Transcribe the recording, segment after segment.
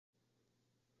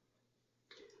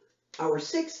Our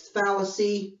sixth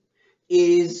fallacy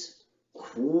is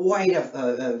quite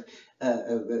a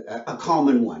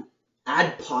common one.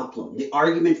 Ad populum, the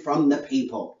argument from the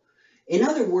people. In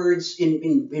other words,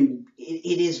 it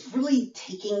is really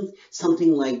taking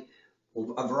something like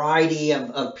a variety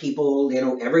of people,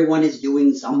 everyone is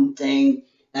doing something,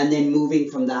 and then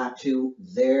moving from that to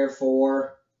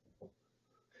therefore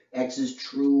X is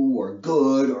true or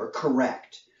good or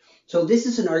correct. So this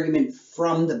is an argument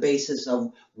from the basis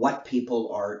of what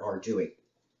people are doing.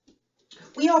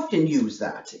 We often use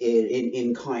that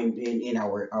in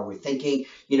our thinking.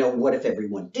 What if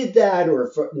everyone did that, or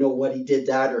if nobody did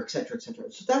that, or et cetera, et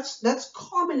cetera. So that's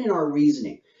common in our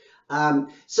reasoning.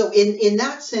 So in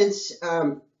that sense,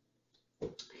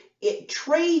 it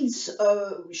trades,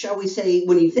 shall we say,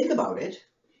 when you think about it,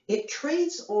 it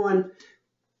trades on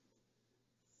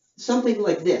something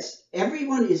like this.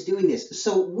 Everyone is doing this.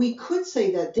 So we could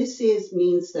say that this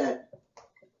means that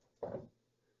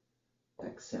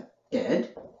accepted.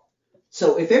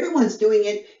 So if everyone's doing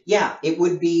it, yeah, it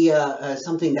would be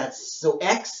something that's, so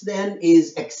X then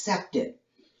is accepted.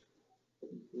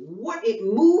 What it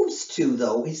moves to,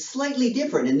 though, is slightly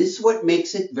different, and this is what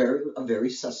makes it a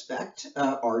very suspect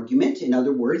argument. In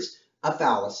other words, a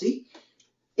fallacy.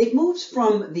 It moves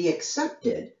from the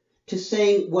accepted to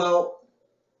saying, well,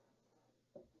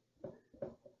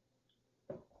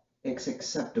 it's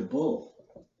acceptable.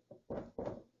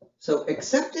 So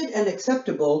accepted and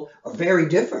acceptable are very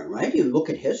different, right? You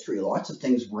look at history, lots of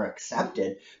things were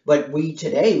accepted, but we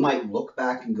today might look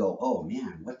back and go, oh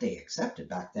man, what they accepted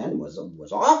back then was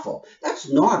awful. That's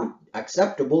not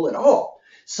acceptable at all.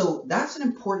 So that's an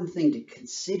important thing to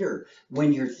consider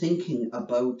when you're thinking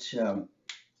about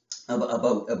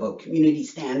community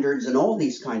standards and all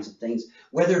these kinds of things,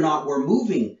 whether or not we're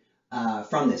moving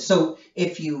from this. So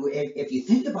if you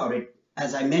think about it,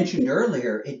 as I mentioned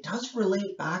earlier, it does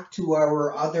relate back to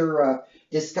our other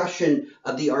discussion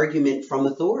of the argument from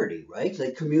authority, right?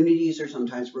 Like communities are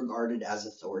sometimes regarded as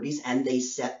authorities and they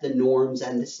set the norms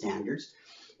and the standards.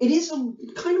 It is a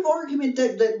kind of argument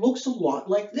that looks a lot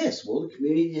like this. Well, the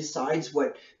community decides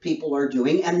what people are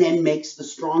doing and then makes the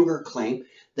stronger claim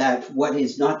that what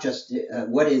is not just,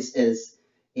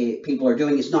 people are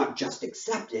doing is not just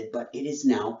accepted, but it is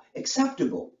now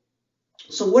acceptable.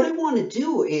 So what I want to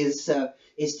do is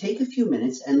take a few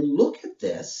minutes and look at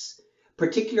this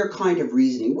particular kind of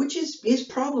reasoning, which is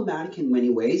problematic in many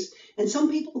ways, and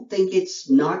some people think it's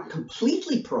not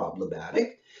completely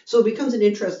problematic. So it becomes an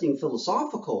interesting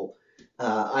philosophical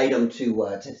item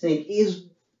to think, is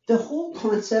the whole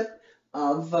concept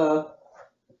of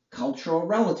cultural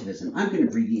relativism. I'm going to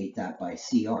abbreviate that by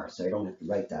CR, so I don't have to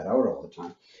write that out all the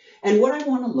time. And what I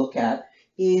want to look at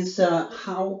is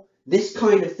how this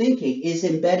kind of thinking is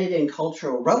embedded in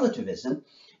cultural relativism,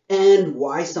 and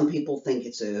why some people think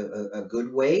it's a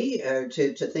good way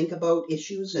to think about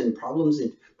issues and problems,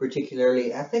 and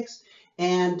particularly ethics,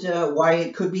 and why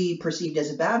it could be perceived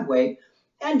as a bad way,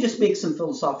 and just make some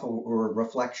philosophical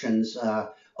reflections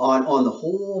on the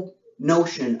whole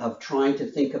notion of trying to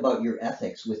think about your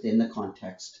ethics within the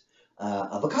context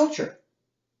of a culture.